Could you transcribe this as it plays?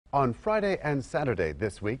On Friday and Saturday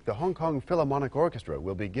this week, the Hong Kong Philharmonic Orchestra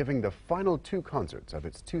will be giving the final two concerts of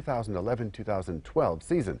its 2011-2012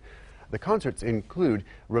 season. The concerts include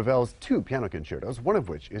Ravel's two piano concertos, one of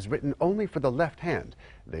which is written only for the left hand.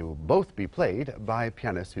 They will both be played by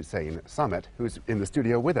Pianist Hüseyin Sermet, who's in the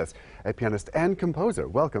studio with us, a pianist and composer.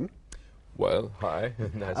 Welcome. Well, hi,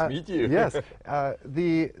 nice to meet you. Yes,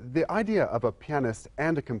 the idea of a pianist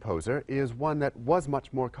and a composer is one that was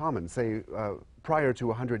much more common, say, prior to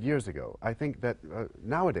 100 years ago. I think that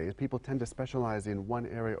nowadays people tend to specialize in one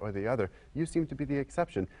area or the other. You seem to be the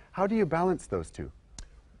exception. How do you balance those two?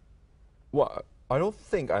 Well, I don't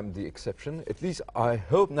think I'm the exception. At least I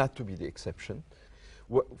hope not to be the exception.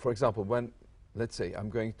 For example, when, let's say, I'm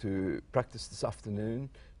going to practice this afternoon,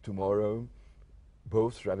 tomorrow,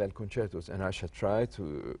 both Ravel concertos, and I shall try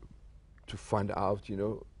to find out, you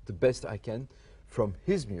know, the best I can from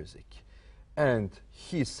his music. And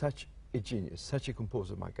he is such a genius, such a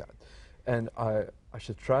composer, my God. And I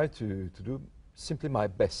shall try to do simply my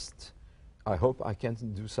best. I hope I can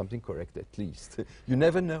do something correct at least. You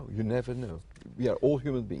never know, you never know. We are all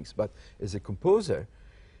human beings, but as a composer,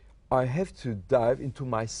 I have to dive into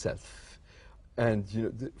myself. And, you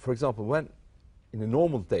know, for example, when in a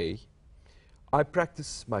normal day, I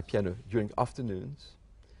practice my piano during afternoons,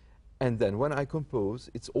 and then when I compose,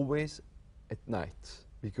 it's always at night,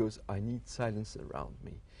 because I need silence around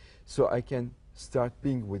me. So I can start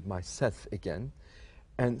being with myself again,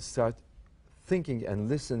 and start thinking and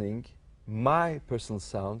listening my personal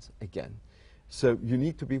sounds again. So you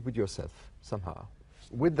need to be with yourself somehow.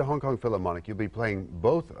 With the Hong Kong Philharmonic, you'll be playing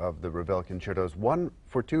both of the Ravel concertos, one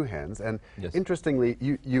for two hands, and yes. Interestingly,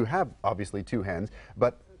 you have obviously two hands,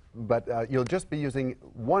 but you'll just be using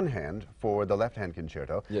one hand for the left-hand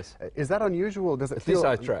concerto. Yes. Is that unusual? Does it At feel? least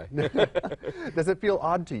I try. Does it feel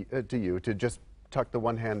odd to you to just tuck the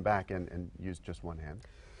one hand back and use just one hand?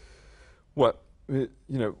 Well, you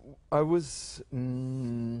know, I was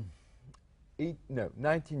 19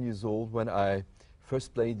 years old when I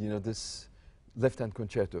first played, you know, this left-hand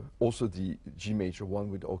concerto, also the G major one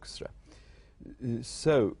with the orchestra.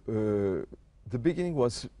 So the beginning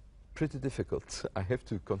was pretty difficult, I have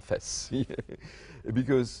to confess,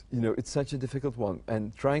 because, you know, it's such a difficult one,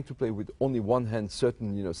 and trying to play with only one hand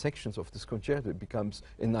certain, you know, sections of this concerto becomes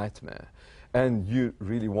a nightmare. And you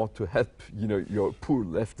really want to help, you know, your poor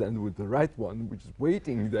left hand with the right one, which is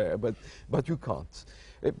waiting there, but you can't.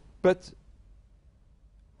 But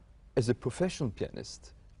as a professional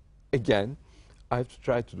pianist, again, I have to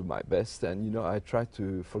try to do my best, and, you know, I try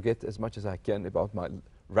to forget as much as I can about my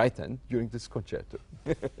right hand during this concerto.